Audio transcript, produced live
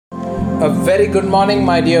A very good morning,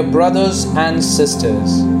 my dear brothers and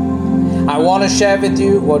sisters. I want to share with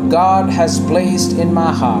you what God has placed in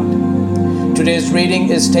my heart. Today's reading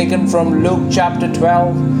is taken from Luke chapter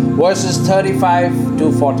 12, verses 35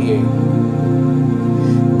 to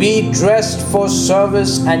 48. Be dressed for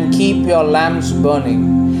service and keep your lamps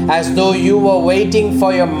burning, as though you were waiting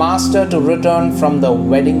for your master to return from the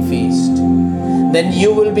wedding feast. Then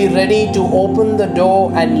you will be ready to open the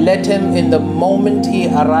door and let him in the moment he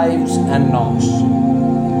arrives and knocks.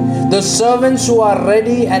 The servants who are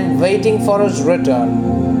ready and waiting for his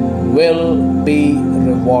return will be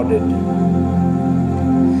rewarded.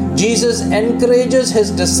 Jesus encourages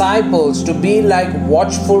his disciples to be like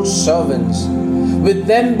watchful servants, with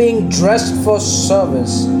them being dressed for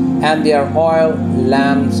service and their oil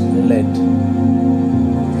lamps lit.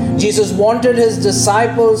 Jesus wanted his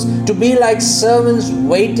disciples to be like servants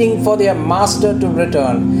waiting for their master to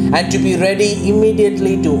return and to be ready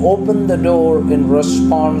immediately to open the door in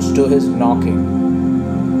response to his knocking.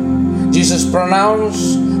 Jesus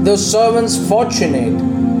pronounced the servants fortunate,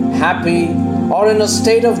 happy, or in a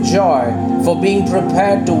state of joy for being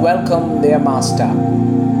prepared to welcome their master.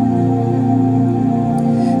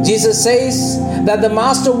 Jesus says that the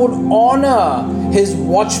master would honor his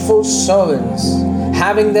watchful servants,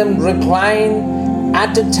 having them recline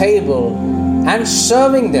at a table and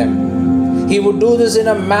serving them. He would do this in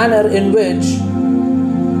a manner in which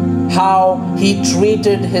how he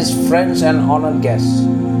treated his friends and honored guests.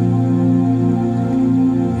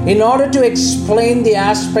 In order to explain the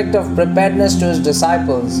aspect of preparedness to his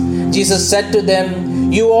disciples, Jesus said to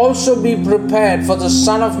them, "You also be prepared, for the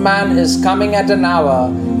Son of Man is coming at an hour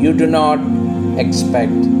you do not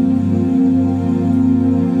expect."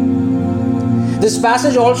 This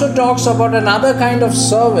passage also talks about another kind of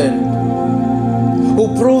servant who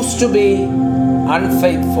proves to be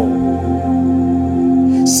unfaithful.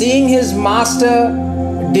 Seeing his master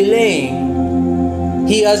delaying,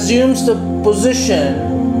 he assumes the position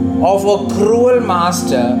of a cruel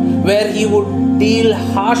master where he would deal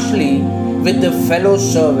harshly with the fellow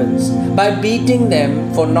servants by beating them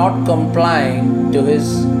for not complying to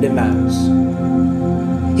his demands.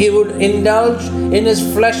 He would indulge in his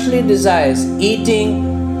fleshly desires, eating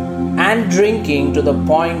and drinking to the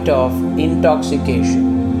point of intoxication.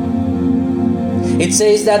 It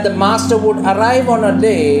says that the master would arrive on a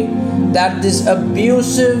day that this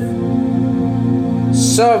abusive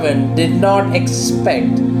servant did not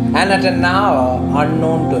expect and at an hour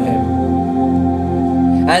unknown to him.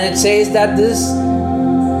 And it says that this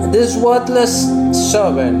worthless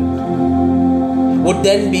servant would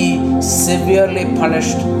then be severely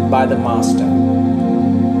punished by the master.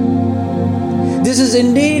 This is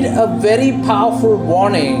indeed a very powerful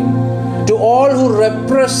warning to all who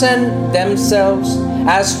represent themselves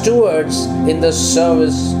as stewards in the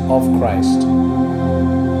service of Christ.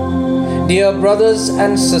 Dear brothers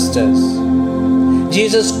and sisters,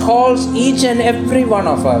 Jesus calls each and every one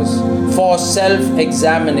of us for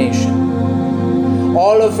self-examination.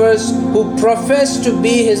 All of us who profess to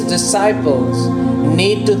be his disciples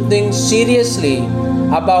need to think seriously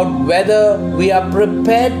about whether we are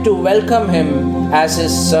prepared to welcome him as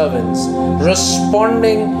his servants,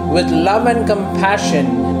 responding with love and compassion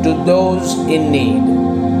to those in need.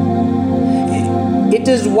 It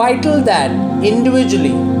is vital that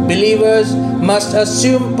individually believers must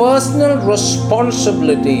assume personal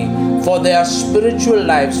responsibility for their spiritual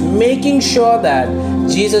lives, making sure that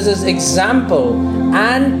Jesus' example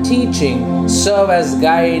and teaching serve as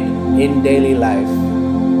guide in daily life.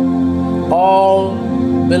 All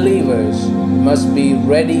believers must be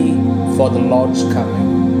ready for the Lord's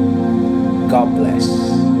coming. God bless.